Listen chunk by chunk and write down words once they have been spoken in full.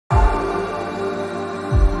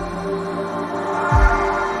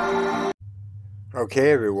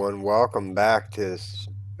Okay, everyone, welcome back to this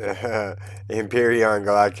Empyrion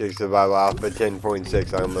Galactic Survival Alpha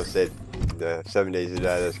 10.6. I almost said 7 days to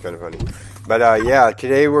die. That's kind of funny. But yeah,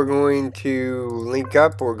 today we're going to link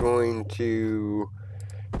up. We're going to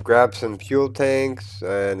grab some fuel tanks,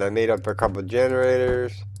 and I made up a couple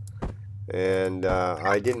generators. And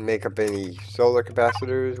I didn't make up any solar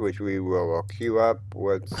capacitors, which we will queue up.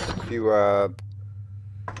 Let's queue up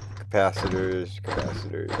capacitors.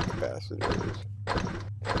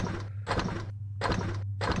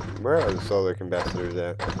 Where are the solar capacitors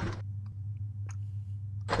at?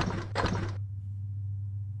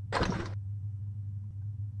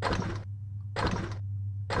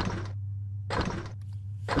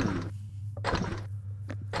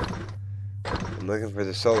 I'm looking for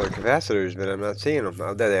the solar capacitors, but I'm not seeing them.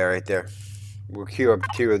 Oh, there they are right there. We'll queue up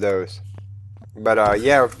 2 of those. But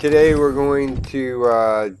yeah, today we're going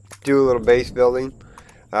to do a little base building.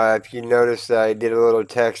 If you notice, I did a little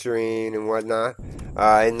texturing and whatnot.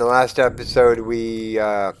 In the last episode, we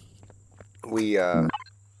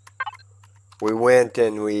went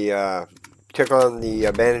and we took on the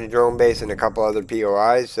abandoned drone base and a couple other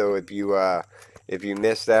POIs. So if you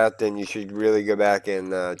missed that, then you should really go back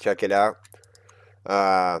and check it out.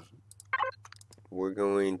 We're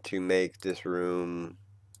going to make this room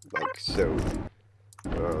like so.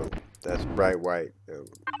 That's bright white.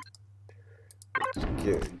 Let's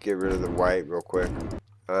get rid of the white real quick.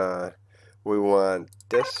 We want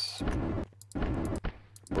this,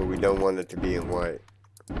 but we don't want it to be in white.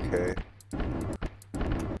 Okay.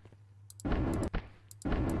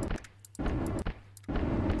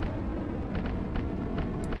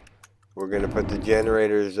 We're gonna put the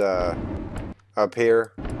generators up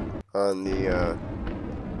here on the.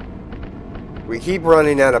 We keep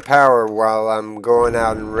running out of power while I'm going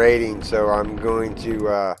out and raiding, so I'm going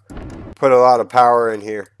to put a lot of power in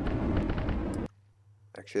here.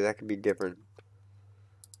 Actually, that could be different.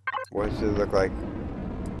 What does it look like?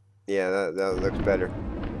 Yeah, that looks better.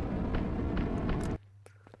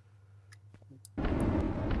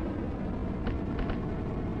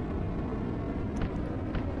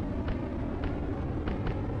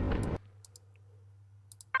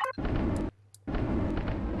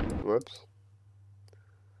 Whoops.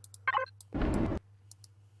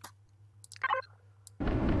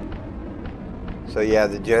 So yeah,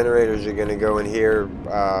 the generators are going to go in here.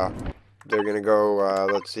 They're going to go,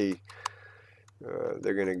 let's see.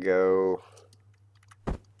 They're going to go...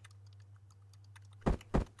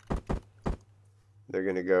 They're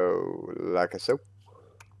going to go like a soap.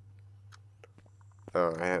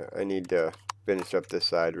 Oh, I need to finish up this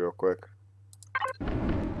side real quick.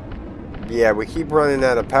 Yeah, we keep running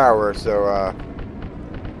out of power, so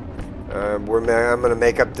I'm going to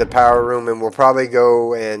make up the power room, and we'll probably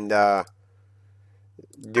go and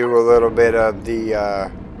do a little bit of the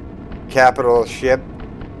capital ship,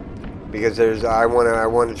 because I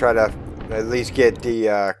want to try to at least get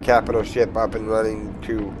the capital ship up and running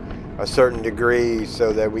to a certain degree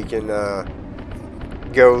so that we can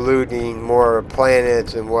go looting more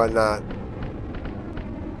planets and whatnot.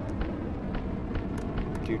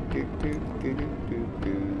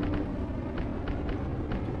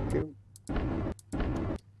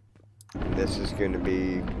 And this is going to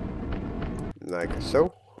be like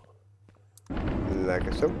so.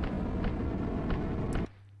 Like so.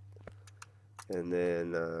 And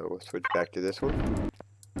then we'll switch back to this one.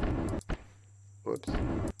 Whoops.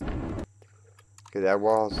 Okay, that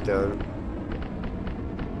wall's done.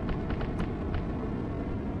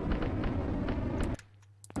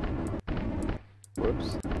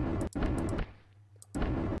 Whoops.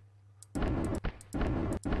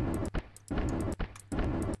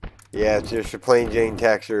 Yeah, it's just a plain Jane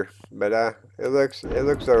texture, but it looks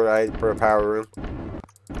alright for a power room.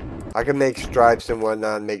 I can make stripes and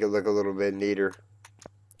whatnot and make it look a little bit neater.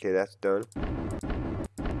 Okay, that's done.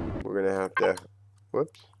 We're gonna have to,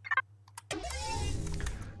 whoops. I'm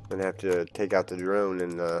gonna have to take out the drone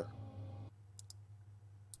and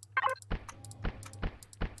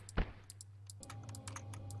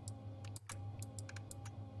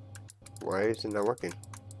why is it not working?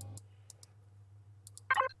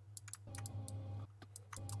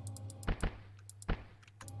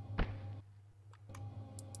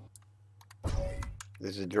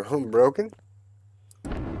 Is the drone broken?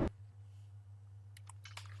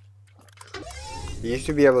 You used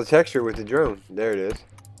to be able to texture with the drone. There it is.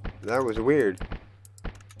 That was weird.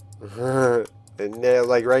 And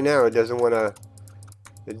like right now, it doesn't want to.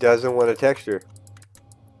 It doesn't want to texture.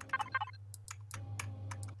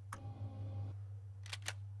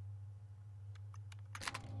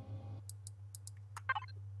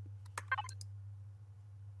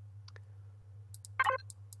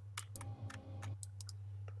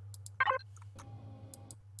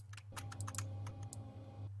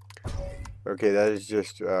 Okay, that is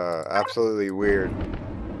just absolutely weird.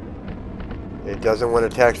 It doesn't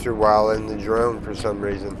want to texture while in the drone for some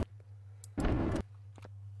reason.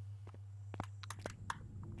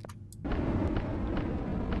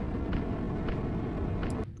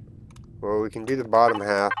 Well, we can do the bottom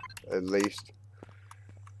half at least.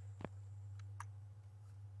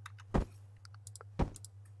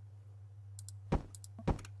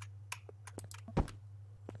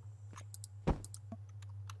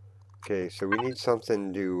 Okay, so we need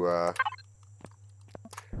something to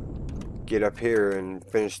get up here and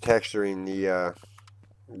finish texturing the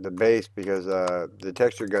base, because the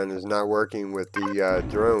texture gun is not working with the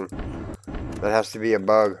drone. That has to be a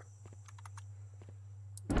bug.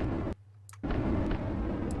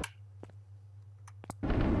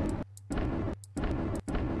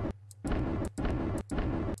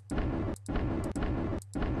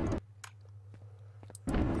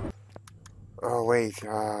 Oh wait,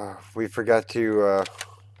 we forgot to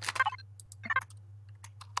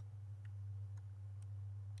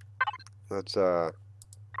let's not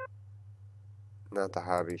the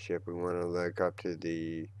hobby ship. We want to look up to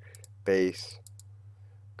the base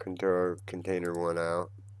container one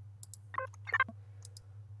out.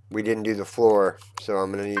 We didn't do the floor, so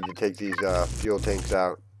I'm gonna need to take these fuel tanks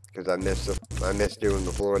out because I missed doing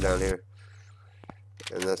the floor down here,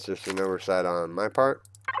 and that's just an oversight on my part.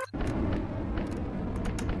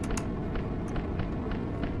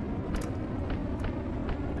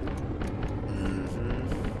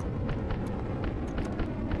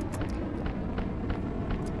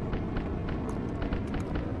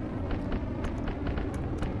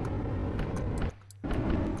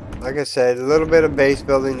 Like I said, a little bit of base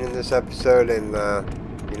building in this episode, and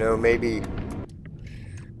you know, maybe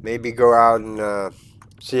go out and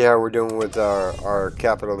see how we're doing with our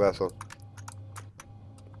capital vessel.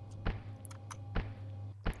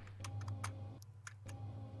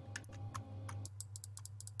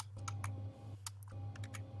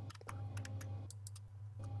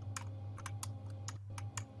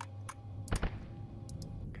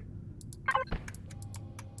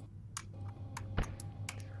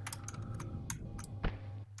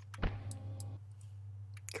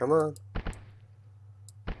 Come on.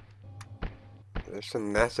 There's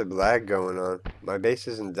some massive lag going on. My base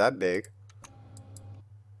isn't that big.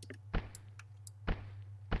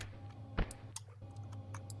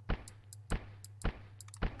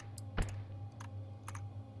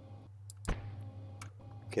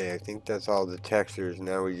 Okay, I think that's all the textures.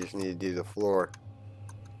 Now we just need to do the floor.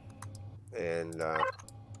 And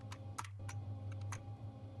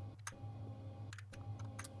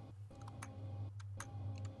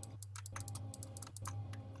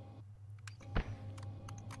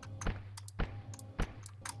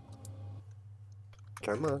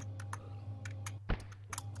come on.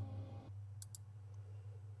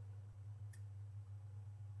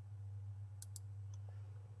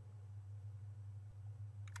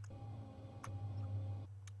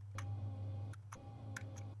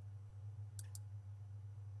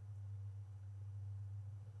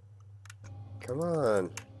 Come on.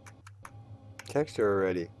 Texture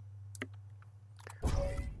already.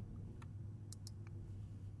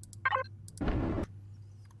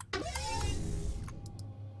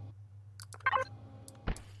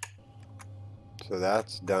 So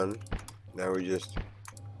that's done. Now we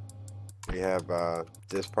have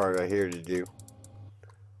this part right here to do.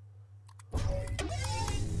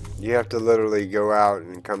 You have to literally go out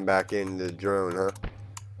and come back in the drone, huh?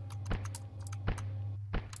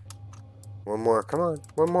 One more. Come on.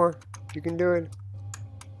 One more. You can do it.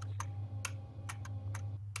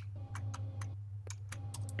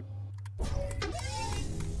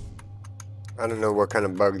 I don't know what kind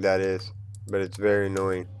of bug that is, but it's very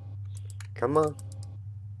annoying. Come on.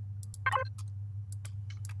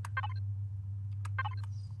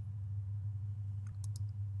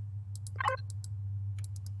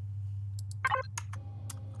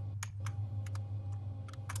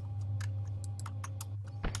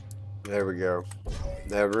 There we go.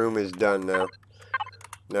 That room is done now.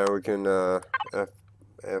 Now we can F4.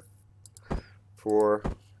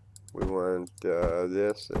 We want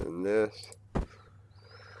this and this.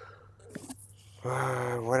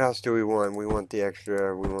 What else do we want? We want the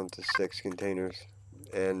extra. We want the 6 containers.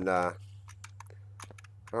 And oh,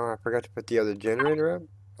 I forgot to put the other generator up.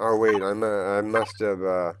 Oh wait, I must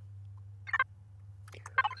have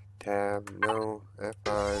tab, no,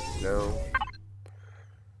 F5, no.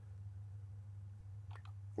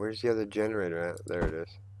 Where's the other generator at? There it is.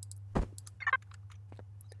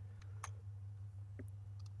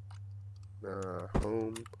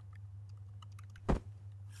 Home.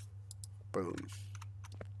 Boom.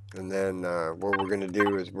 And then what we're going to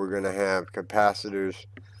do is we're going to have capacitors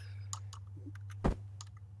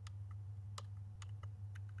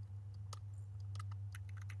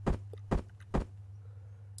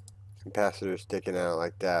sticking out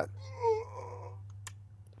like that.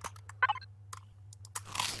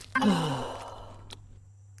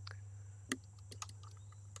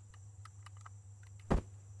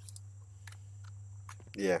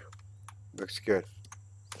 Yeah, looks good.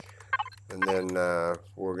 And then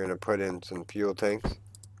we're going to put in some fuel tanks.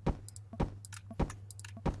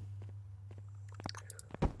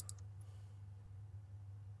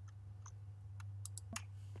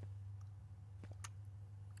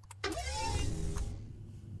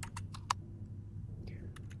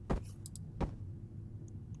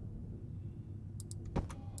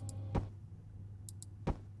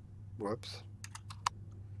 Whoops.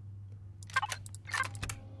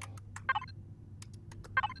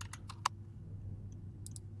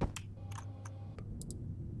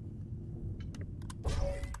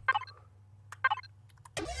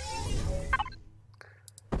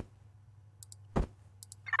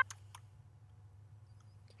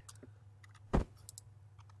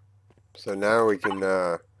 So now we can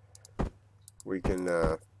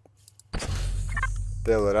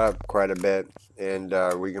fill it up quite a bit, and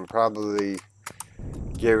we can probably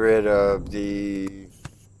get rid of the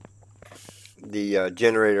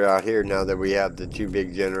generator out here now that we have the two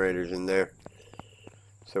big generators in there.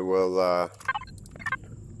 So we'll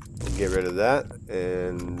get rid of that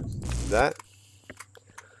and that,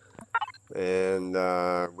 and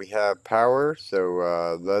we have power.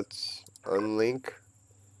 So let's unlink.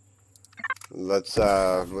 Let's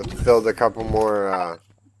build a couple more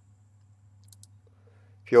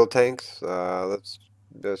fuel tanks. Let's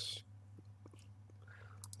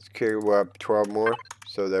queue up 12 more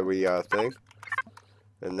so that we think.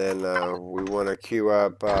 And then we want to queue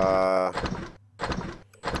up as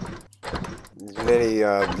many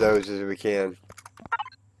of those as we can.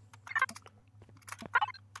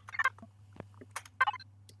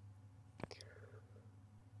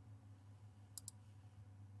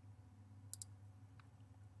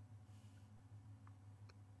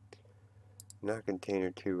 Not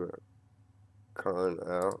container 2, con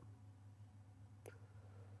out.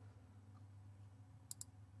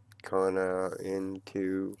 Con out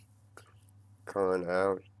into con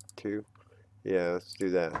out 2. Yeah, let's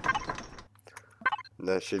do that. And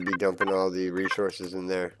that should be dumping all the resources in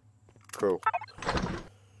there. Cool.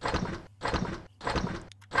 And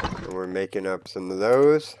we're making up some of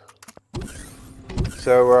those.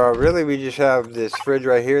 So really we just have this fridge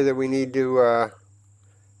right here that we need to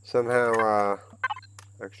somehow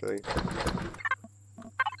actually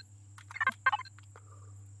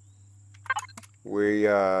we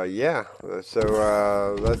yeah,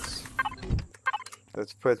 so let's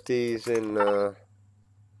put these in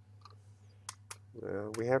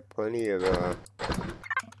we have plenty of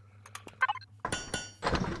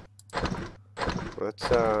let's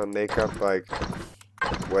make up like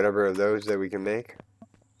whatever of those that we can make.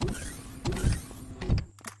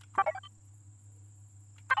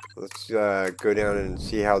 Let's go down and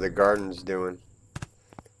see how the garden's doing.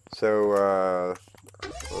 So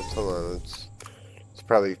let's hold on. It's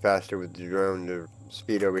probably faster with the drone to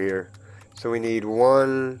speed over here. So we need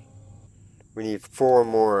 4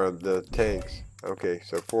 more of the tanks. Okay,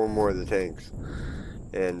 so 4 more of the tanks,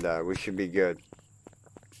 and we should be good.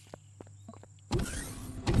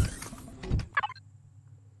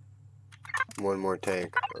 One more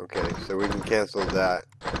tank. Okay, so we can cancel that.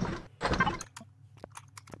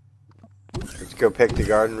 Let's go pick the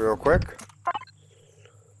garden real quick.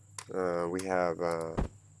 We have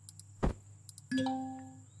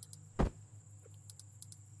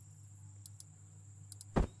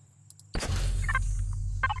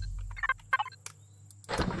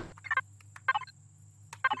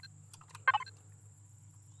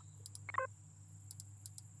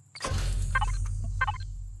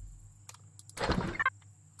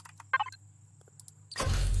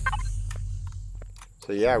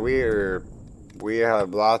so yeah, we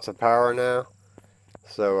have lots of power now.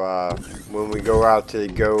 So when we go out to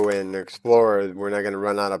go and explore, we're not going to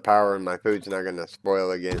run out of power, and my food's not going to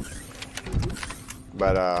spoil again.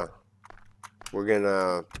 But we're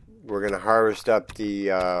gonna harvest up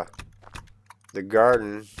the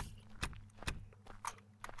garden.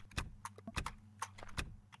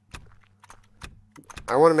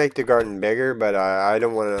 I want to make the garden bigger, but I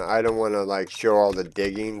don't want to like show all the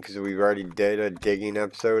digging, because we've already did a digging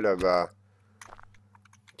episode of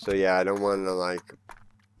so yeah, I don't want to like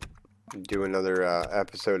do another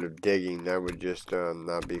episode of digging. That would just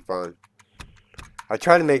not be fun. I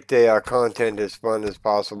try to make the content as fun as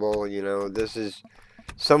possible. You know, this is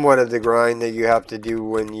somewhat of the grind that you have to do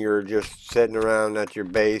when you're just sitting around at your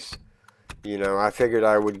base. You know, I figured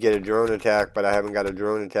I would get a drone attack, but I haven't got a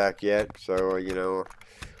drone attack yet. So, you know,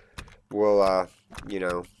 we'll, you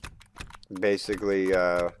know, basically,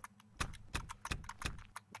 I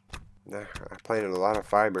planted a lot of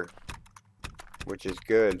fiber, which is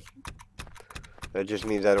good. That just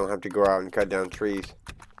means I don't have to go out and cut down trees.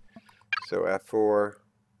 So F4,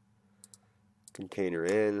 container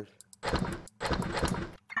in.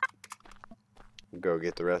 Go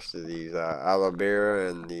get the rest of these aloe vera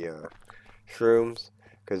and the shrooms,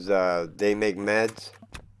 because they make meds.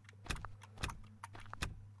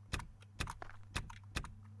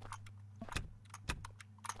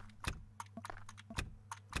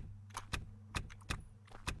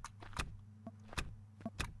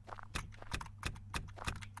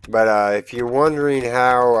 But if you're wondering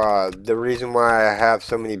how, the reason why I have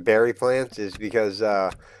so many berry plants is because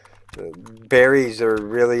berries are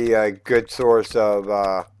really a good source of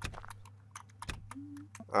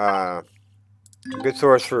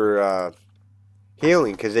for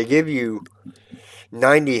healing, because they give you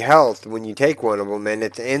 90 health when you take one of them, and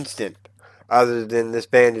it's instant. Other than this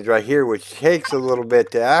bandage right here, which takes a little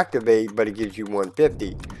bit to activate, but it gives you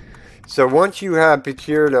 150. So once you have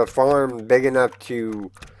procured a farm big enough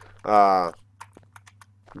to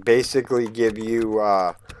basically give you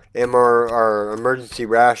MR or emergency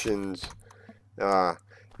rations,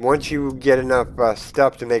 once you get enough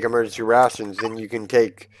stuff to make emergency rations, then you can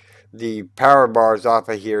take the power bars off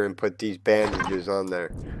of here and put these bandages on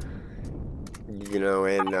there. You know,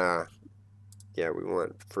 and yeah, we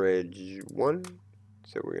want fridge 1,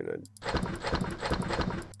 so we're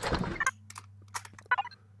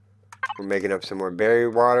making up some more berry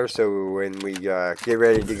water, so when we get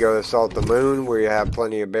ready to go to salt the moon, we have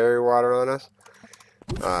plenty of berry water on us.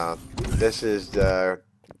 This is the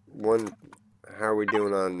one. How are we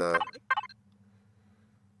doing on? We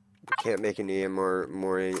can't make any more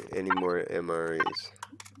MREs.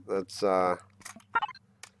 Let's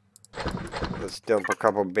dump a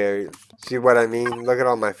couple berries. See what I mean? Look at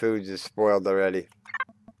all my foods is spoiled already.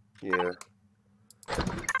 Yeah.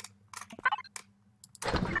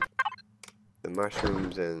 The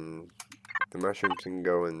mushrooms can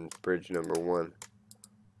go in bridge number 1.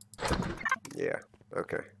 Yeah.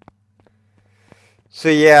 Okay. So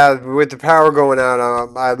yeah, with the power going out,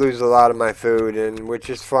 I lose a lot of my food, and which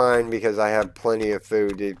is fine because I have plenty of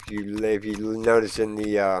food. If you notice in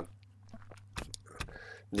the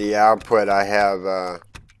output, I have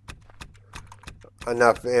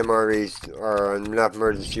enough MREs or enough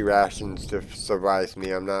emergency rations to suffice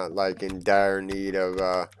me. I'm not like in dire need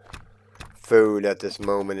of food at this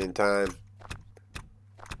moment in time.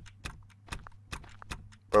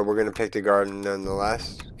 But we're going to pick the garden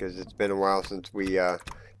nonetheless, because it's been a while since we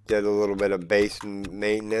did a little bit of base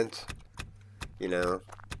maintenance, you know.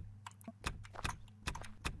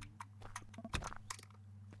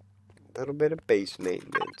 A little bit of base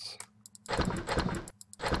maintenance. I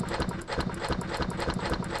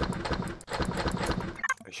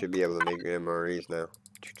should be able to make MREs now.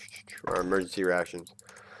 Or emergency rations.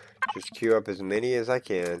 Just queue up as many as I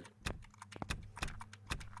can.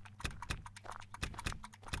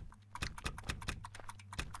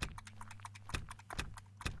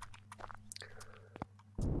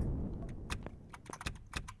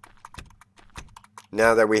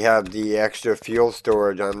 Now that we have the extra fuel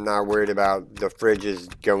storage, I'm not worried about the fridges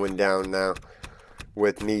going down now.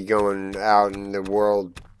 With me going out in the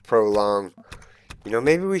world prolonged. You know,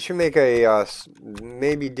 maybe we should make a,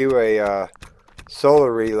 maybe do a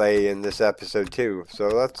solar relay in this episode too. So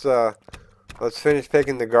let's finish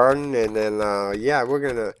picking the garden, and then yeah, we're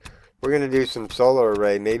gonna do some solar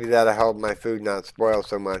array. Maybe that'll help my food not spoil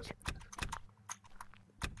so much.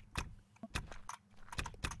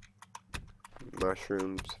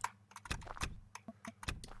 Mushrooms.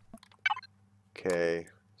 Okay,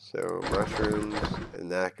 so mushrooms,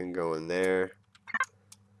 and that can go in there.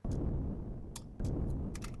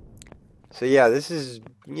 So yeah, this is,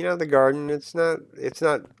 you know, the garden. It's not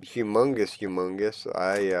humongous. You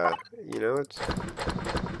know, it's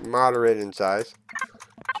moderate in size.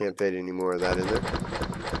 Can't fit any more of that in there.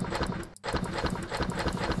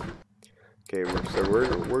 Okay, so we're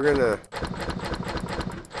gonna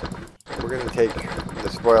take the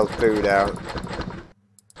spoiled food out.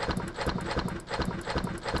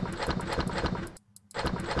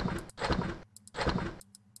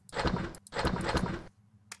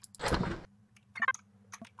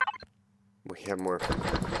 We have more food.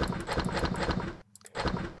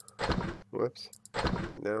 Whoops.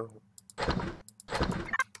 No.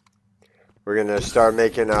 We're gonna start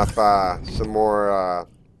making up some more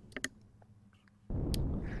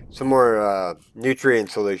nutrient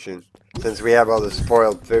solution, since we have all the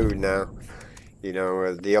spoiled food now. You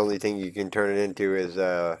know, the only thing you can turn it into is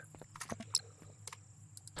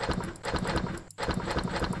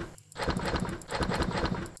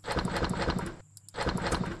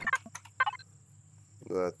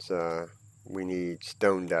we need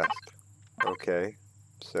stone dust. Okay,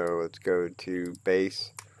 so let's go to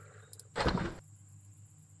base.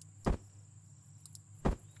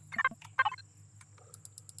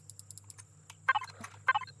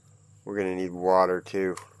 We're gonna need water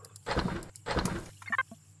too.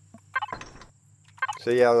 So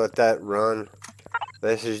yeah, let that run.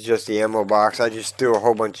 This is just the ammo box. I just threw a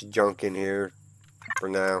whole bunch of junk in here for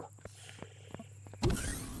now.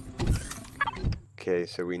 Okay,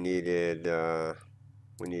 so we need to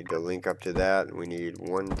link up to that. We need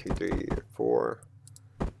 1, 2, 3, 4.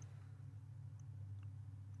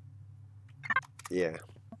 Yeah.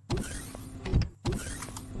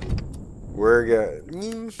 We're good.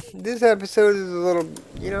 This episode is a little,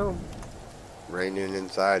 you know, raining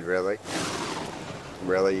inside, really.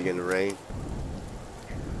 Really, you gonna rain?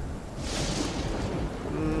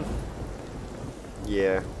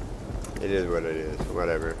 Yeah, it is what it is.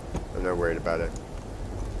 Whatever. I'm not worried about it.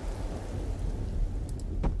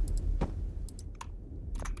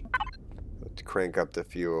 Let's crank up the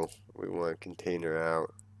fuel. We want container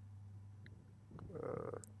out.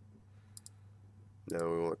 No,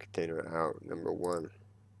 we want container out. Number 1.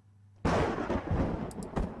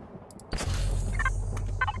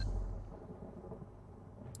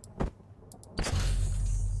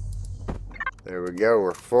 There we go.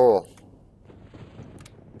 We're full.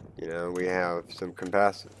 You know, we have some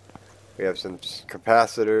capacitors,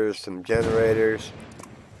 some generators.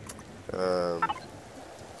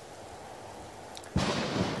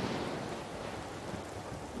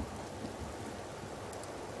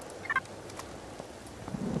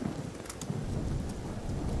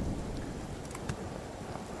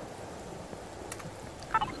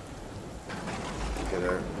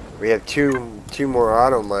 We have two more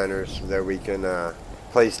auto miners that we can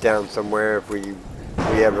place down somewhere if we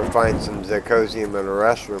ever find some zirconium in a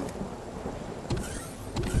restroom.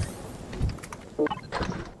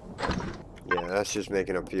 Yeah, that's just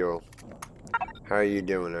making up fuel. How are you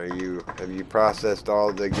doing? Have you processed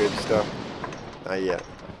all the good stuff? Not yet.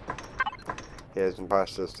 He hasn't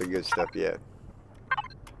processed the good stuff yet.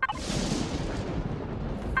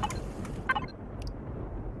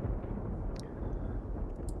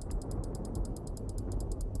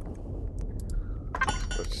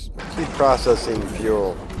 Keep processing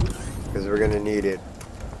fuel because we're gonna need it.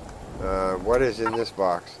 What is in this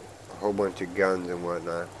box? A whole bunch of guns and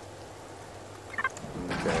whatnot.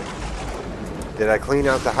 Okay. Did I clean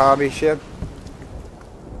out the hobby ship?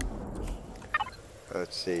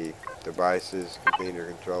 Let's see. Devices, container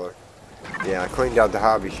controller. Yeah, I cleaned out the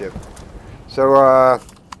hobby ship. So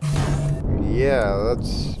yeah,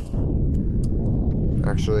 let's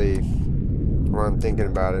actually, while I'm thinking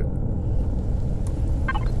about it,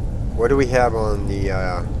 what do we have on the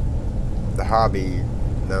hobby?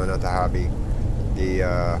 No, not the hobby. The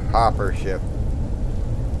hopper ship.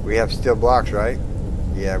 We have steel blocks, right?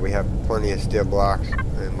 Yeah, we have plenty of steel blocks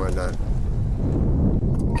and whatnot.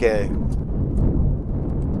 Okay.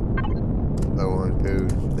 Low on food.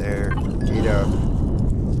 There. Eat up.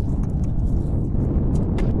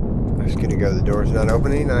 I'm just gonna go. The door's not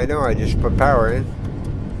opening. I know. I just put power in.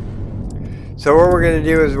 So what we're gonna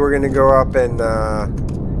do is we're gonna go up and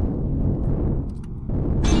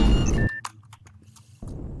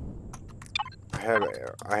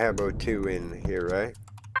I have O2 in here, right?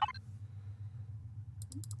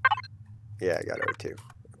 Yeah, I got O2.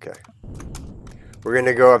 Okay. We're going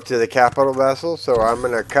to go up to the capital vessel, so I'm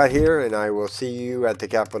going to cut here, and I will see you at the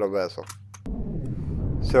capital vessel.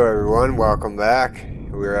 So everyone, welcome back.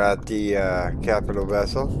 We're at the capital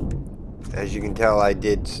vessel. As you can tell, I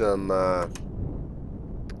did some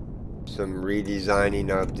redesigning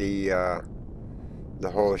of the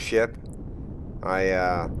whole ship.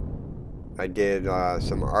 I did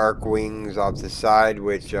some arc wings off the side,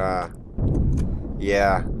 which yeah.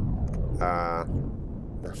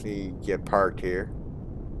 Let me get parked here.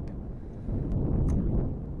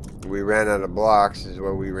 We ran out of blocks is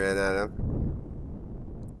what we ran out of.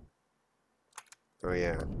 Oh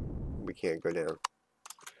yeah, we can't go down.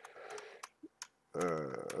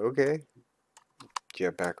 Okay.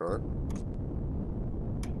 Jet back on.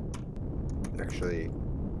 Actually,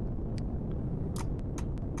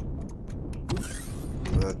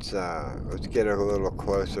 let's get a little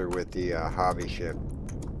closer with the hobby ship.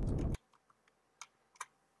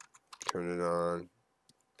 turn it on.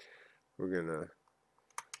 We're gonna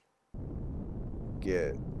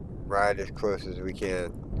get right as close as we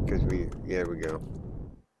can, because there we go.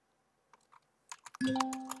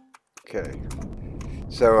 Okay.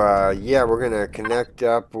 So, yeah, we're gonna connect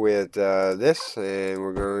up with this, and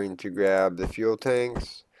we're going to grab the fuel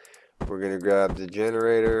tanks. We're gonna grab the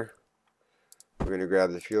generator. We're gonna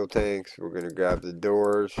grab the fuel tanks. We're gonna grab the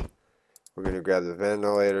doors. We're gonna grab the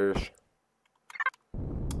ventilators.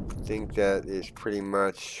 I think that is pretty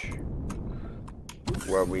much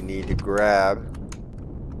what we need to grab.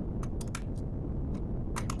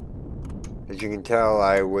 As you can tell,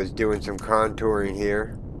 I was doing some contouring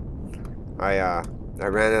here. I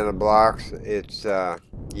ran out of blocks. It's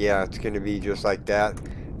yeah, it's gonna be just like that.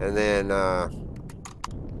 And then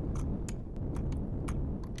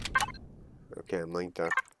okay, I'm linked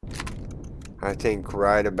up. I think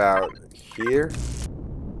right about here.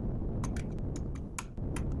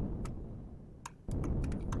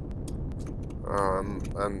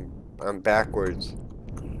 I'm backwards.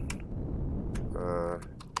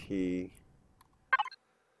 T.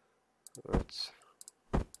 Let's.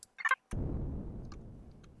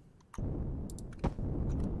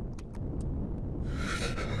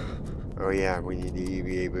 Oh yeah, we need the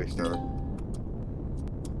EVA boost on.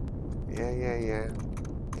 Yeah.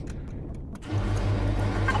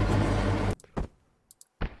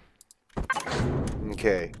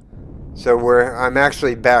 Okay. So I'm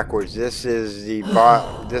actually backwards. This is the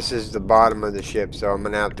bottom of the ship, so I'm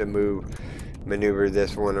gonna have to maneuver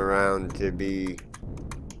this one around to be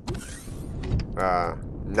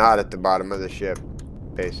not at the bottom of the ship,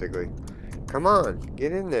 basically. Come on,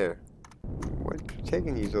 get in there. What's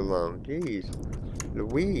taking you so long? Jeez,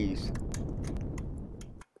 Louise.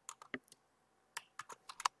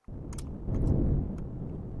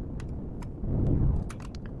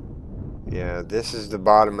 Yeah, this is the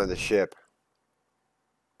bottom of the ship.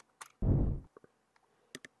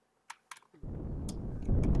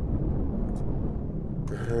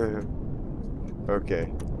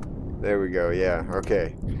 Okay. There we go. Yeah,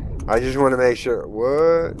 okay. I just want to make sure.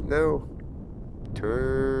 What? No.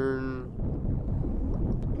 Turn.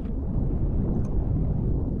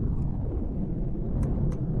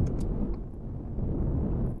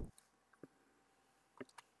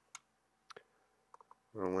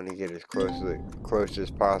 I want to get as close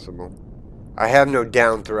as possible. I have no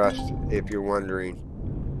down thrust, if you're wondering.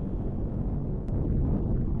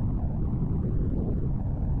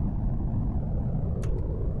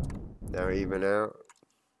 Now even out.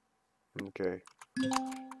 Okay.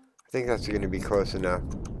 I think that's going to be close enough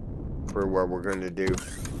for what we're going to do.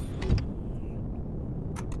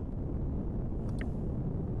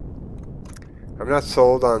 I'm not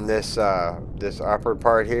sold on this this upper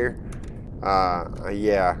part here.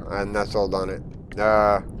 Yeah, I'm not sold on it.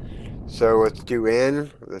 So let's do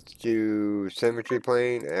N. Let's do symmetry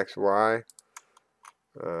plane, X, Y.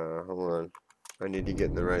 Hold on. I need to get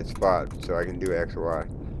in the right spot so I can do X, Y.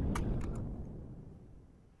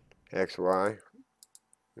 X, Y.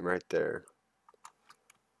 Right there.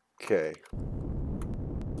 Okay.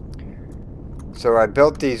 So I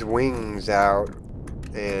built these wings out,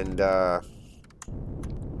 and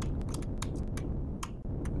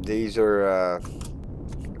these are,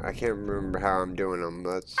 I can't remember how I'm doing them.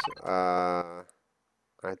 Let's, I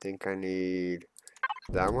think I need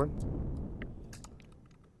that one.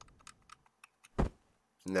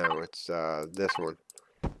 No, it's this one.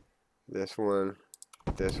 This one.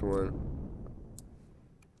 This one.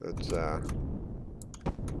 Let's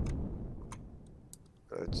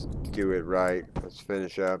do it right. Let's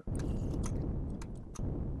finish up.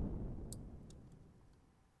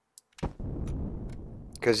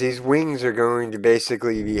 Because these wings are going to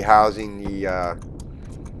basically be housing the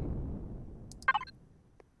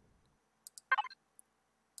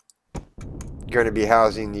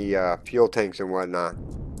fuel tanks and whatnot.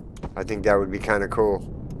 I think that would be kind of cool.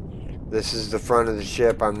 This is the front of the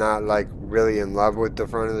ship. I'm not like really in love with the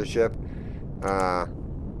front of the ship.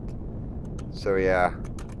 So yeah,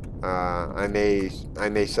 I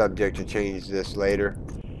may subject to change this later.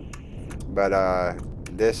 But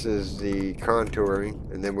this is the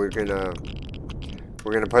contouring, and then we're gonna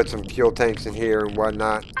put some fuel tanks in here and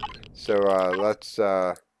whatnot. So let's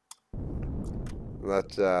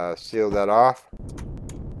seal that off.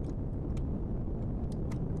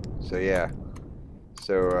 So yeah,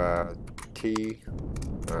 so T.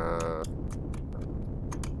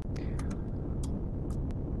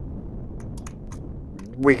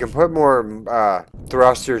 We can put more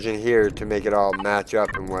thrusters in here to make it all match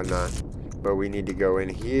up and whatnot. But we need to go in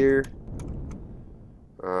here.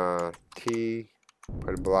 T.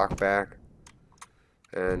 Put a block back.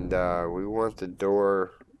 And we want the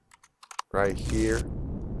door right here.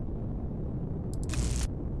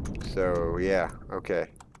 So yeah, okay.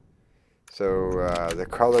 So the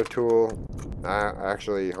color tool,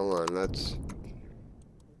 actually, hold on,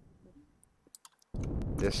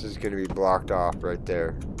 this is going to be blocked off right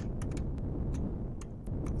there.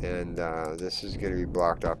 And this is going to be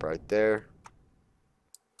blocked off right there.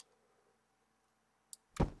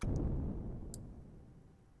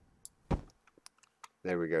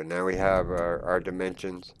 There we go. Now we have our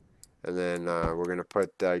dimensions. And then we're going to put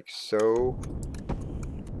like so.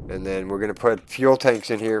 And then we're going to put fuel tanks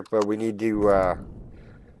in here, but we need to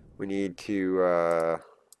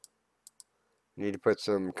put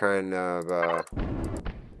some kind of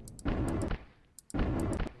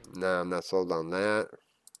no, I'm not sold on that.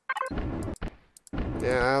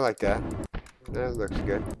 Yeah, I like that. That looks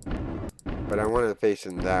good. But I want it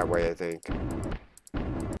facing that way, I think.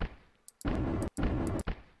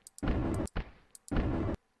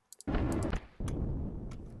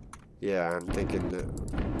 Yeah, I'm thinking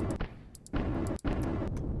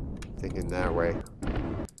that way.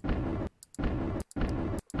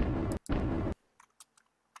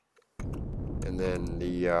 And then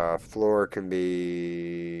the floor can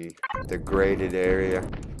be the graded area.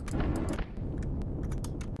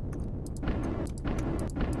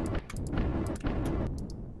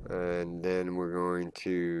 And then we're going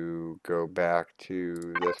to go back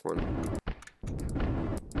to this one.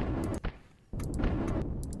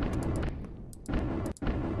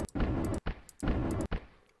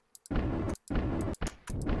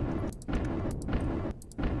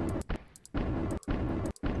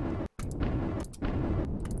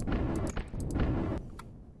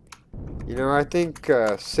 You know, I think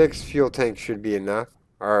 6 fuel tanks should be enough.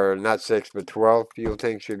 Or not 6, but 12 fuel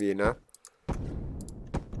tanks should be enough.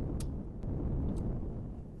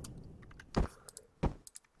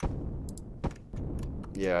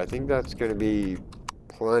 Yeah, I think that's going to be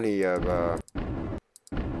plenty of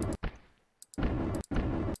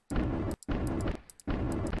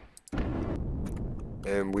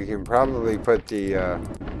and we can probably put the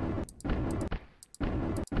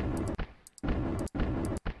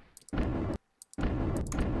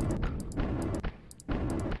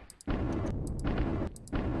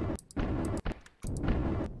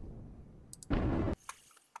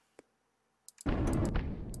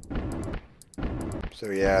so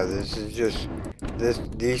yeah, this is just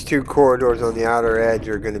these 2 corridors on the outer edge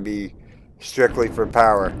are going to be strictly for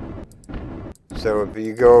power. So if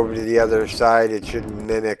you go over to the other side, it should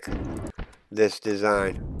mimic this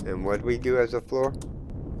design. And what we do as a floor?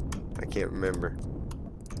 I can't remember.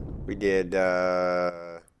 We did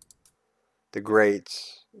the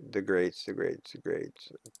grates. The grates.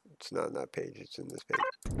 It's not on that page, it's in this page.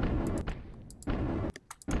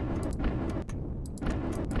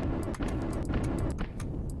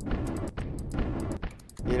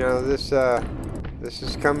 You know, this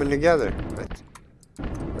is coming together.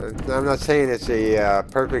 I'm not saying it's a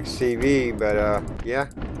perfect CV, but yeah,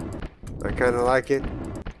 I kind of like it.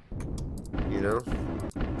 You know,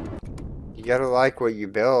 you gotta like what you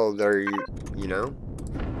build, or you know.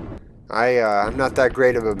 I'm not that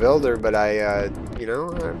great of a builder, but you know,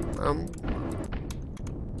 I'm.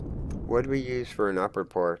 What do we use for an upper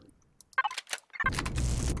part?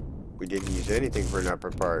 We didn't use anything for an upper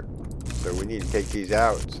part, so we need to take these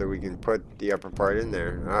out so we can put the upper part in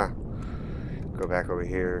there. Go back over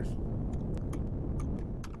here.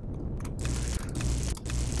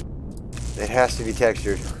 It has to be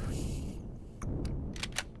textured.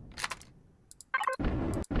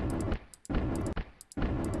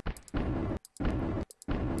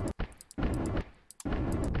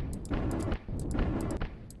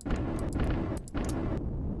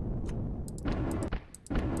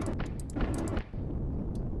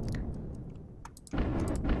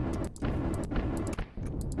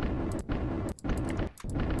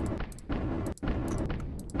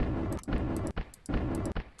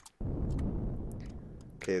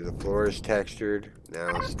 Okay, the floor is textured.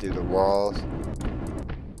 Now let's do the walls.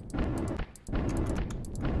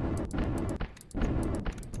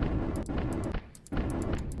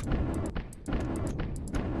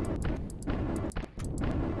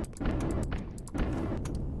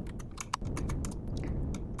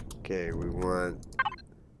 Okay, we want,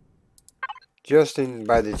 just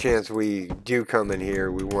by the chance we do come in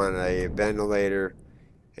here, we want a ventilator,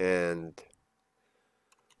 and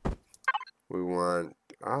we want,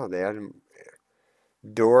 oh, they added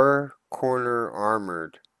door corner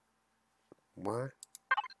armored. What?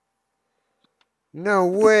 No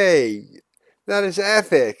way! That is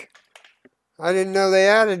epic! I didn't know they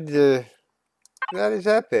added that is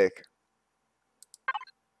epic.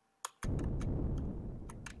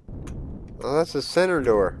 Oh, that's the center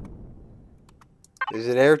door. Is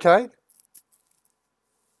it airtight?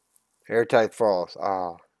 Airtight false.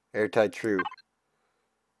 Ah, airtight true.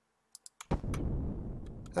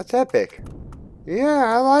 That's epic. Yeah,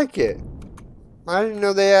 I like it. I didn't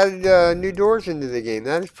know they added new doors into the game.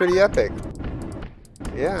 That is pretty epic.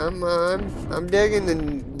 Yeah, I'm digging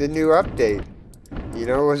the new update. You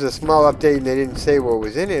know, it was a small update and they didn't say what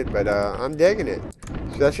was in it, but I'm digging it.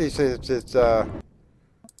 Especially since it's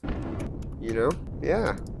you know,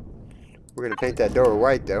 yeah. We're gonna paint that door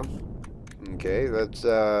white though. Okay, let's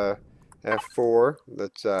F4.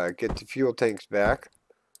 Let's get the fuel tanks back.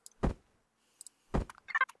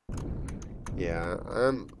 Yeah,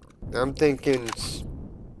 I'm thinking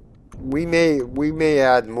we may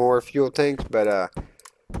add more fuel tanks, but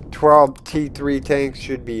 12 T3 tanks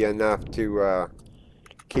should be enough to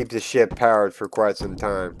keep the ship powered for quite some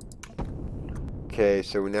time. Okay,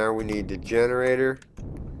 so now we need the generator.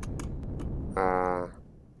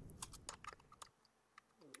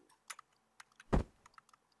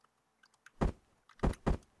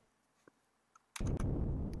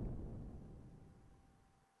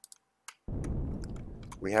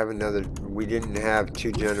 We didn't have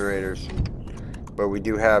 2 generators, but we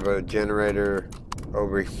do have a generator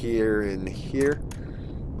over here and here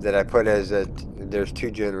that I put as there's 2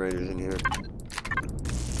 generators in here.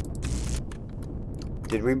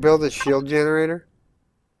 Did we build a shield generator?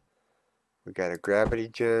 We got a gravity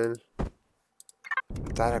gen. I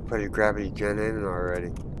thought I put a gravity gen in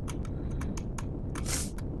already.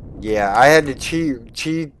 Yeah, I had to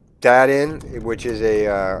cheat that in, which is a,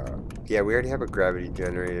 yeah, we already have a gravity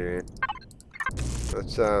generator in.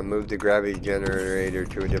 Let's move the gravity generator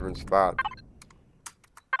to a different spot.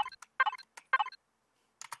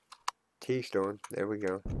 T-storm, there we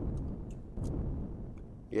go.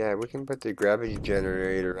 Yeah, we can put the gravity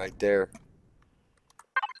generator right there.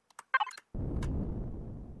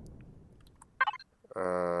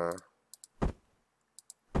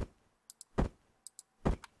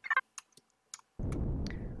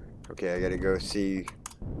 Okay, I gotta go see.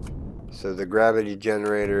 So the gravity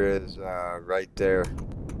generator is right there.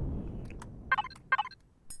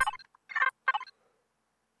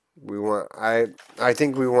 We want, I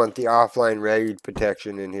think we want the offline raid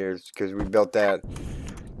protection in here because we built that.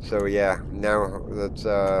 So yeah, now let's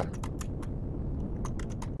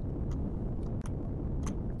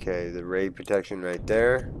okay, the raid protection right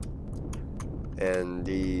there. And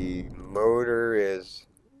the motor is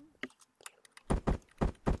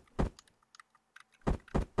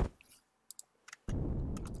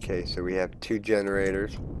okay, so we have 2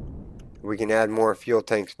 generators. We can add more fuel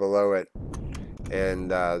tanks below it.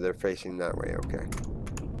 And they're facing that way, okay.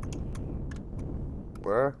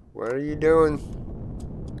 What are you doing?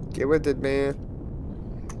 Get with it, man.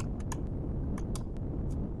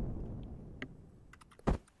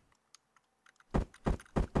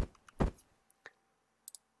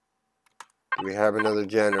 Do we have another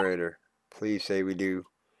generator? Please say we do.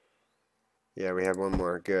 Yeah, we have one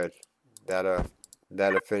more. Good. That'll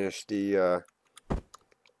finish the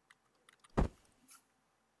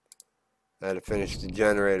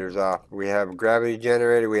generators off. We have a gravity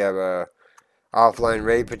generator. We have a offline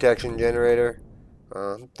raid protection generator.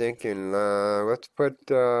 I'm thinking, let's put,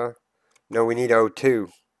 no, we need O2.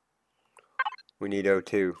 We need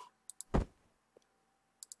O2.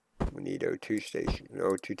 We need O2 station,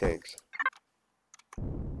 O2 tanks.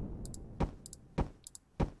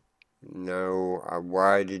 No,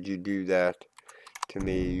 why did you do that to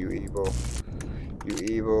me, you evil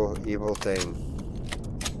thing?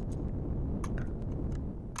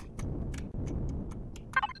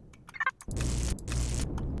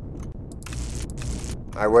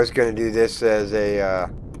 I was going to do this as a,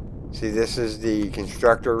 see, this is the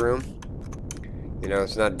constructor room. You know,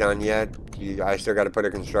 it's not done yet. I still got to put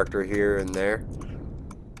a constructor here and there.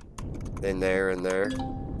 And there and there.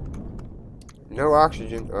 No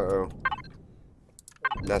oxygen. Uh-oh.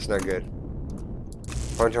 That's not good.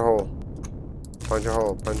 Punch a hole. Punch a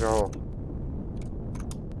hole. Punch a hole.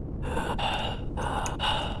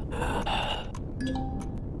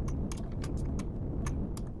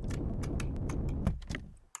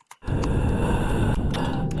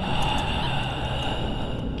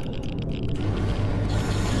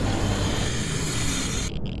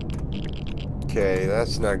 Okay,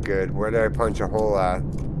 that's not good. Where did I punch a hole at?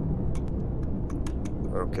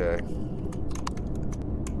 Okay.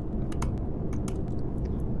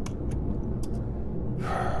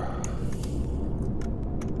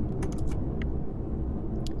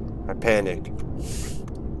 I panicked.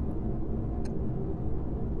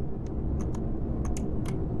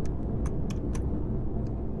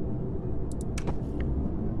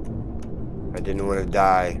 didn't want to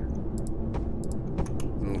die.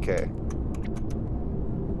 Okay.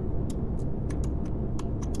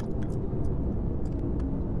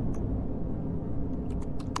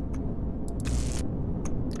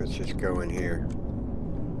 Let's just go in here.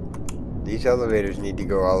 These elevators need to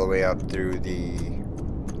go all the way up through the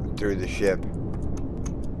ship.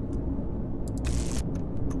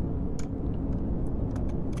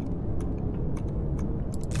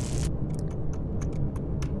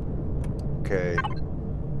 Okay.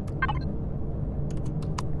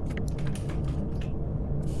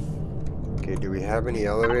 Okay, do we have any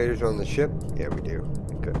elevators on the ship? Yeah, we do.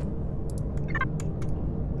 Okay.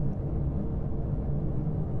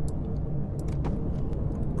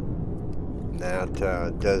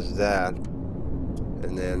 That does that.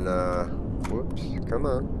 And then, whoops, come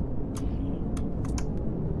on.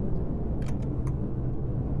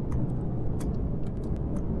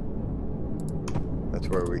 That's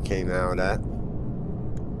where we came out at.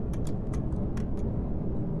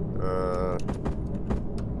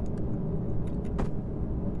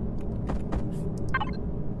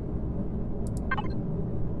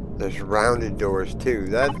 There's rounded doors too.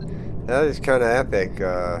 That is kind of epic.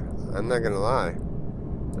 I'm not gonna lie.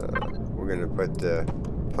 We're gonna put the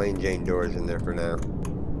plain Jane doors in there for now.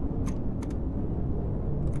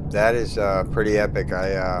 That is pretty epic.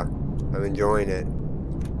 I'm enjoying it.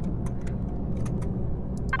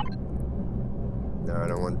 No, I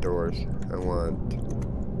don't want doors. I want.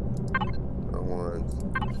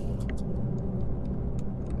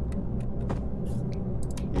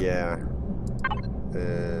 Yeah.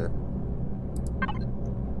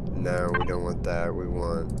 No, we don't want that. We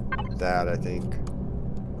want that, I think.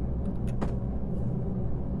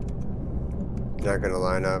 Not gonna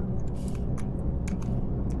line up.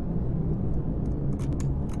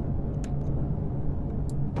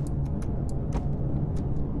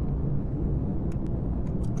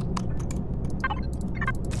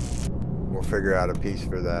 We'll figure out a piece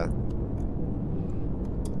for that.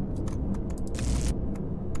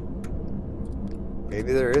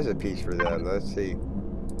 Maybe there is a piece for that. Let's see.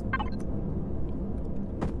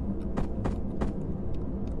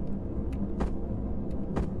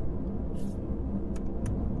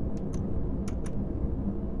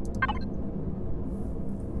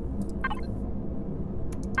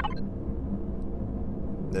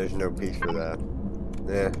 There's no piece for that.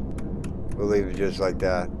 Yeah, we'll leave it just like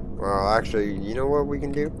that. Well, actually, you know what we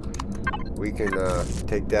can do? We can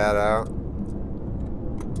take that out.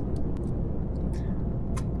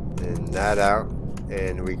 And that out.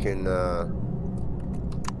 And we can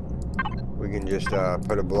just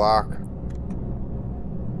put a block.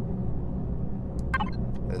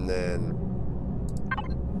 And then...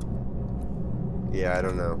 yeah, I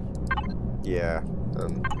don't know. Yeah,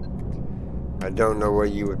 I don't know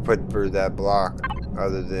what you would put for that block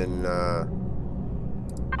other than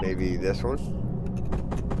maybe this one.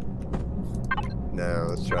 No,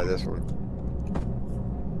 let's try this one.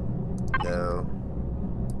 No.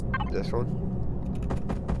 This one.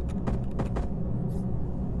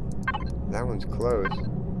 That one's close.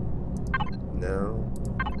 No.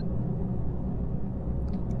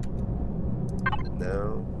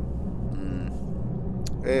 No.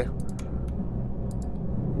 Eh.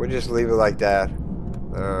 We'll just leave it like that.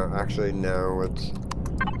 Actually, no.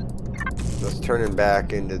 Let's turn it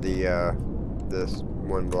back into the this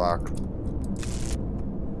one block.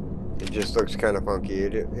 It just looks kind of funky.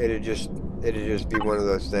 It'd just be one of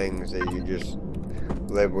those things that you just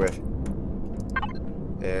live with.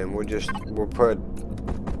 And we'll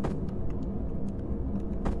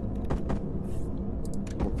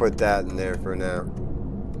put that in there for now.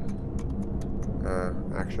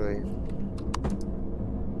 Actually.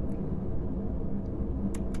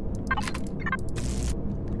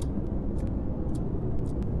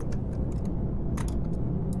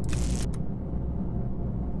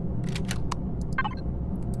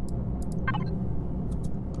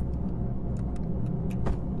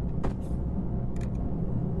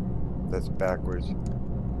 That's backwards.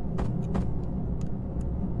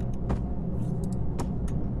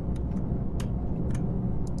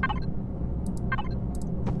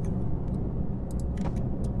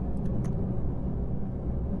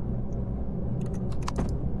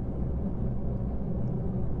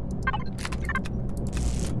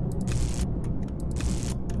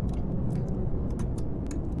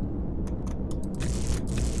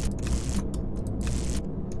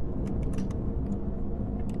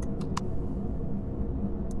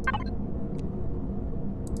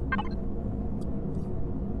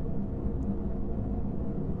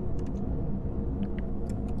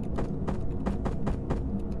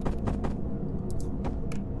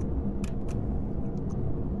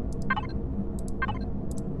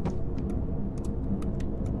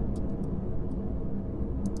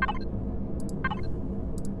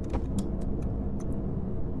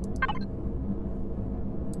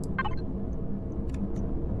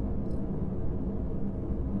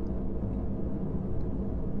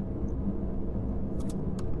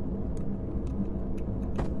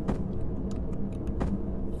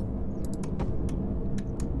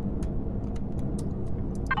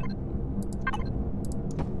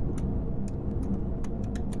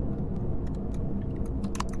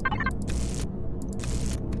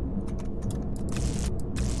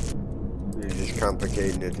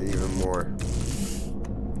 Complicating it even more.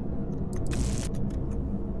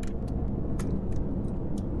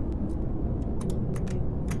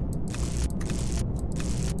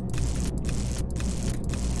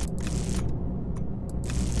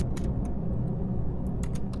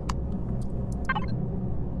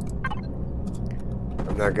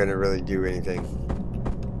 I'm not going to really do anything.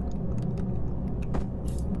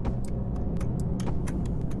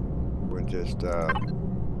 We'll just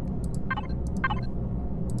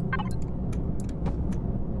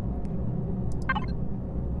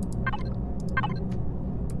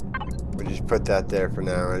put that there for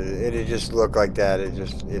now. It'll just look like that.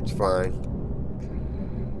 It's fine.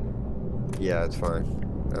 Yeah, it's fine.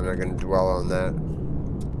 I'm not going to dwell on that.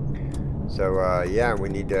 So yeah, we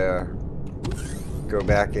need to go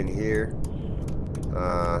back in here.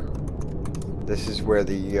 This is where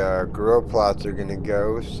the grow plots are going to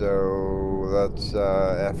go. So let's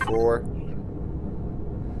F4.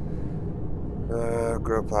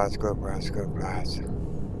 Grow plots, grow plots, grow plots.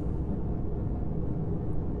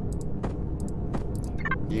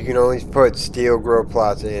 You can only put steel grow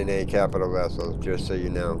plots in a capital vessel, just so you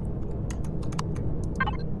know.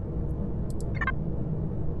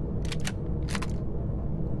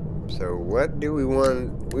 So what do we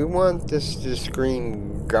want? We want this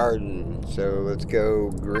green garden. So let's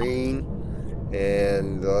go green,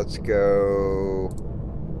 and let's go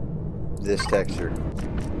this texture.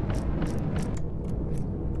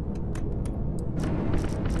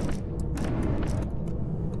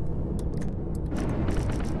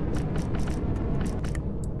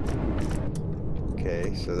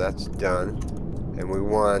 So that's done, and we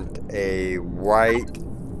want a white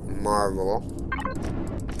marble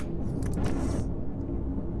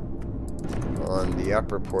on the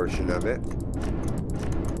upper portion of it.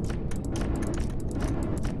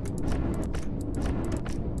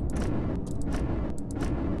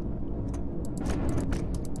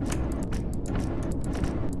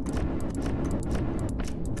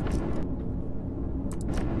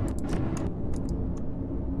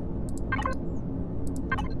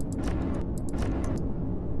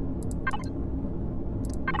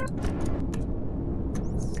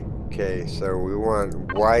 Okay, so we want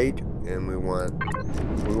white, and we want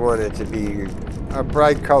it to be a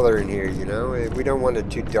bright color in here, you know. We don't want it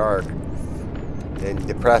too dark and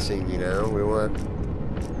depressing, you know. We want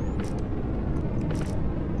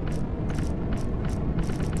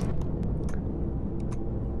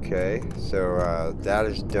okay, so that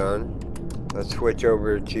is done. Let's switch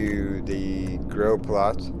over to the grow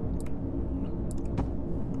plots.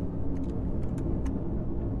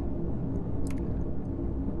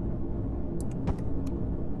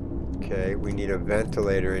 Okay, we need a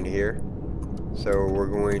ventilator in here, so we're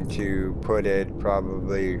going to put it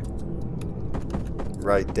probably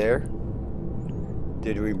right there.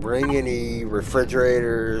 Did we bring any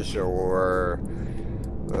refrigerators, or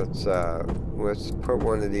let's put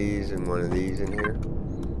one of these and one of these in here.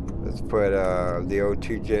 Let's put the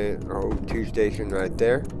O2 station right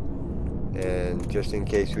there, and just in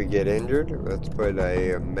case we get injured, let's put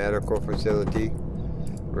a medical facility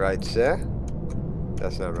right there.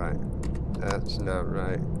 That's not right. That's not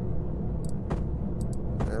right.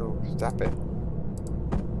 No, stop it.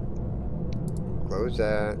 Close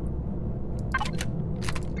that.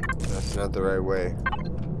 That's not the right way.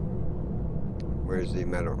 Where's the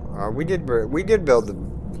metal? We did build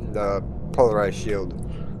the polarized shield,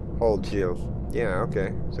 hold shield. Yeah,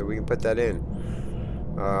 okay. So we can put that in.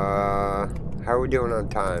 How are we doing on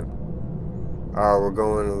time? Oh, we're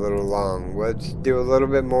going a little long. Let's do a little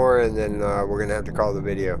bit more, and then we're gonna have to call the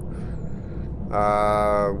video.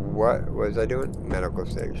 What was I doing? Medical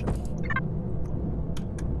station.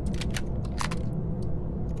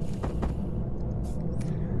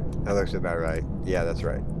 That looks about right. Yeah, that's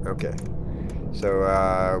right. Okay.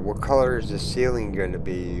 So, what color is the ceiling going to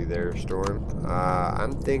be there, Storm?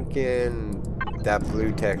 I'm thinking that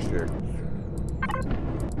blue texture.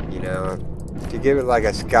 You know, to give it like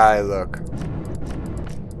a sky look.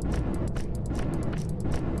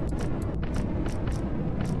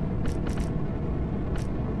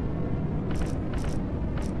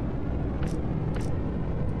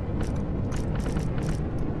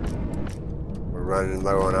 running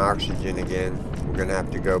low on oxygen again. We're gonna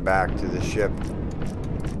have to go back to the ship.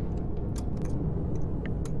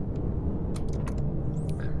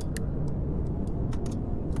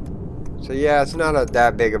 So yeah, it's not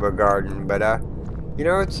that big of a garden, but you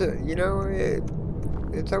know, it's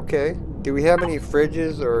it's okay. Do we have any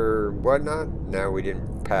fridges or whatnot? No, we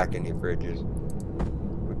didn't pack any fridges.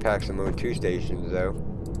 We packed some O2 stations though.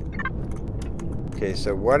 Okay,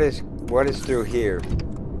 so what is through here?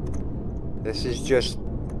 This is just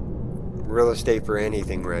real estate for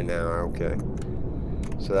anything right now. Okay,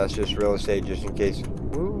 so that's just real estate just in case.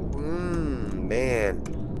 Ooh, man.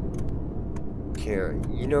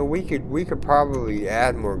 You know, we could probably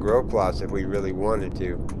add more grow plots if we really wanted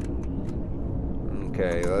to.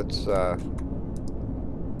 Okay, let's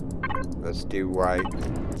do white.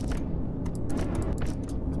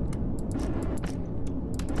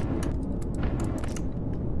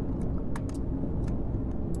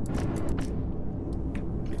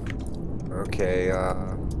 Okay,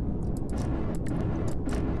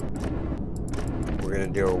 we're gonna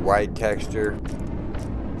do a white texture.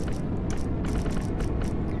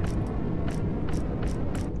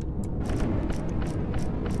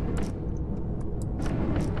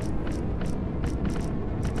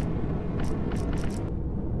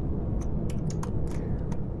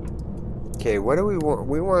 Okay, what do we want?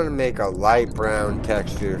 We want to make a light brown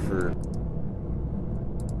texture for...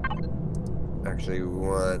 Actually, we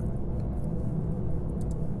want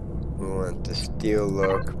the steel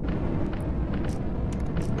look.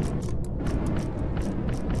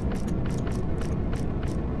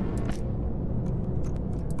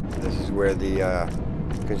 This is where the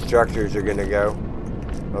constructors are going to go.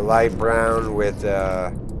 A light brown with...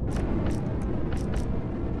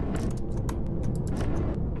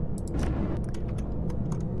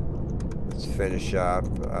 finish up.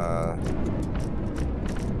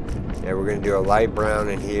 Yeah, we're gonna do a light brown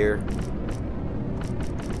in here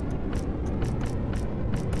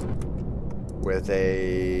with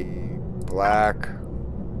a black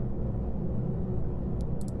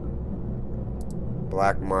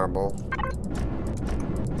marble.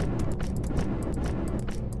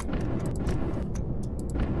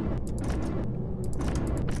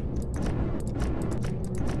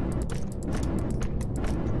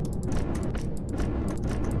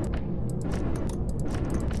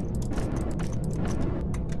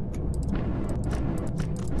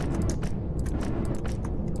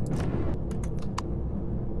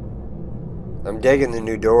 I'm digging the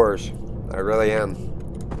new doors. I really am.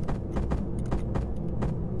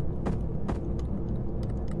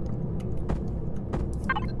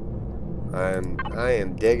 I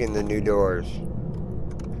am digging the new doors.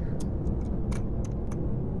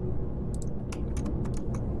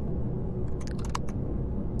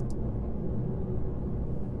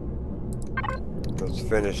 Let's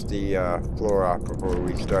finish the floor off before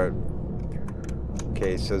we start.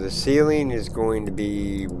 Okay, so the ceiling is going to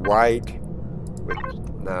be white.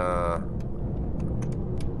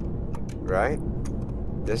 Right?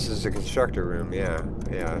 This is the constructor room, yeah,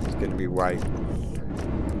 it's gonna be white.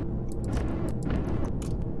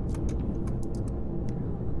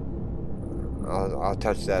 I'll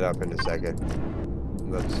touch that up in a second.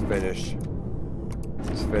 Let's finish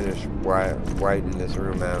whiten this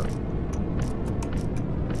room out.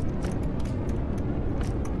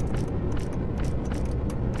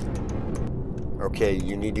 Okay,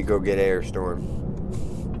 you need to go get air, Storm.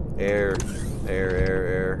 Air.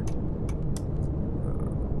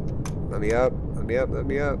 Let me up.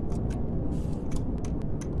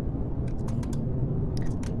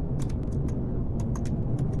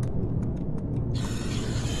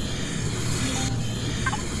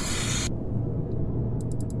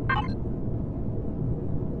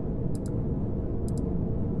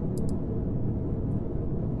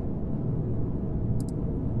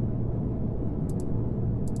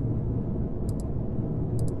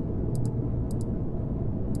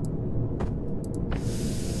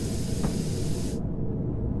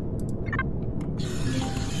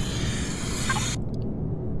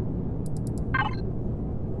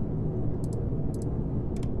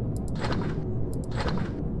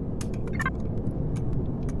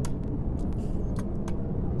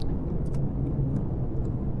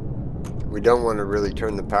 We don't want to really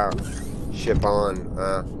turn the power ship on.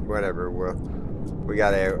 Whatever. We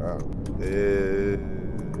got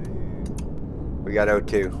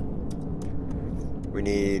O2. We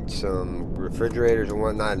need some refrigerators and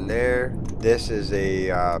whatnot in there. This is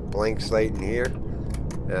a blank slate in here.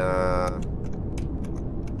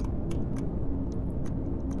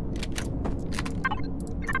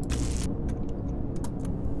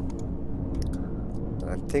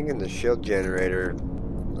 thinking the shield generator.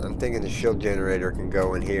 I'm thinking the shield generator can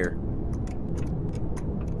go in here.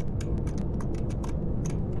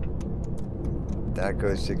 That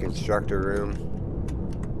goes to constructor room.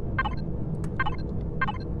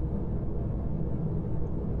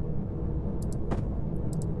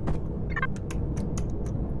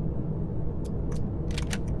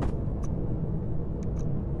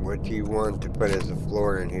 What do you want to put as a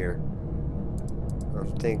floor in here?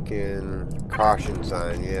 I'm thinking caution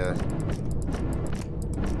sign, yeah.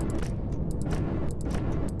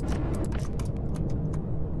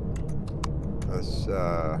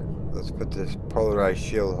 Let's put this polarized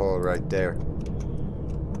shield hole right there.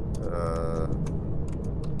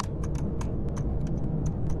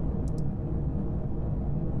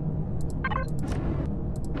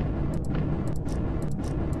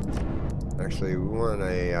 Actually, we want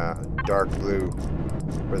a dark blue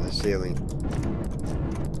for the ceiling.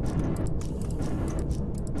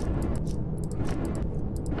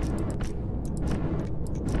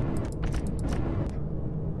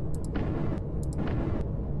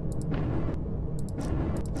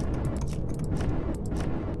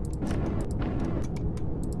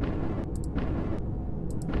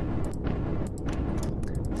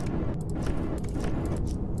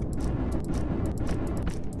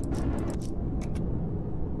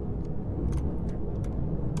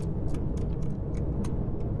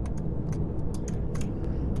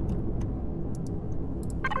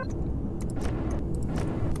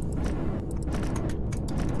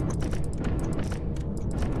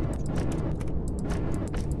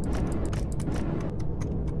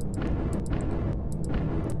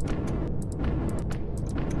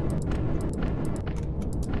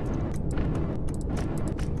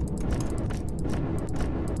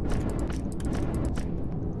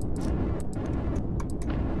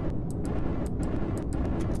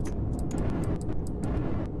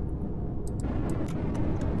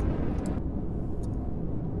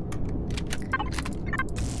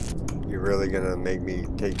 Really gonna make me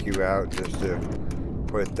take you out just to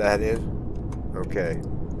put that in? Okay.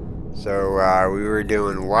 So we were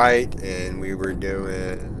doing white and we were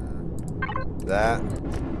doing that.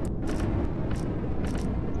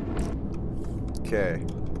 Okay.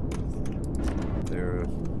 There.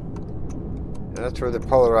 That's where the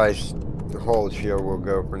polarized hole shield will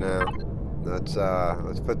go for now. Let's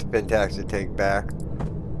put the pentaxid tank back.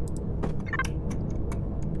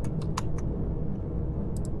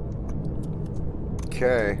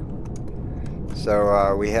 Okay,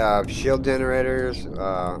 so we have shield generators.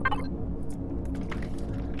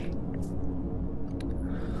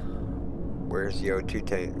 Where's the O2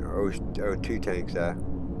 tank? O2 tanks at?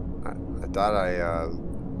 I thought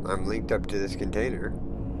I'm linked up to this container.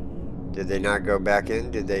 Did they not go back in?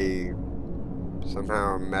 Did they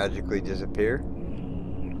somehow magically disappear?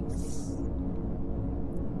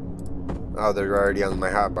 Oh, they're already on my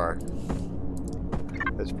hotbar.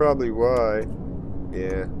 That's probably why.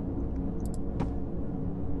 Yeah.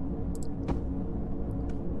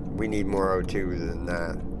 We need more O2 than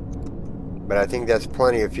that. But I think that's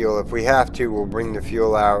plenty of fuel. If we have to, we'll bring the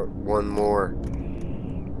fuel out one more.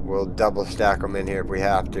 We'll double stack them in here if we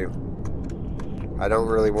have to. I don't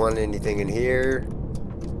really want anything in here.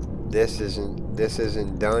 This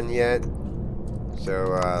isn't done yet.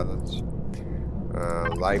 So let's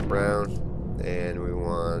light brown, and we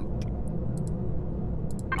want.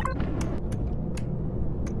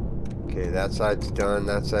 Okay, that side's done,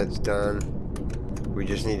 that side's done. We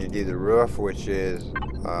just need to do the roof, which is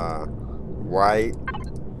white,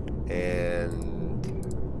 and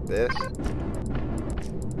this.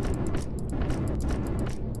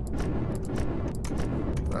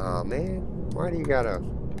 Oh man, why do you gotta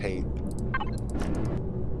paint?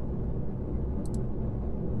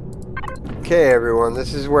 Okay everyone,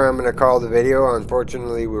 this is where I'm gonna call the video.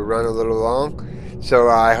 Unfortunately, we run a little long. So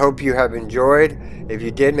I hope you have enjoyed. If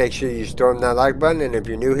you did, make sure you storm that like button. And if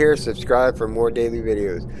you're new here, subscribe for more daily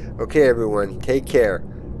videos. Okay, everyone. Take care.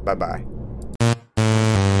 Bye-bye.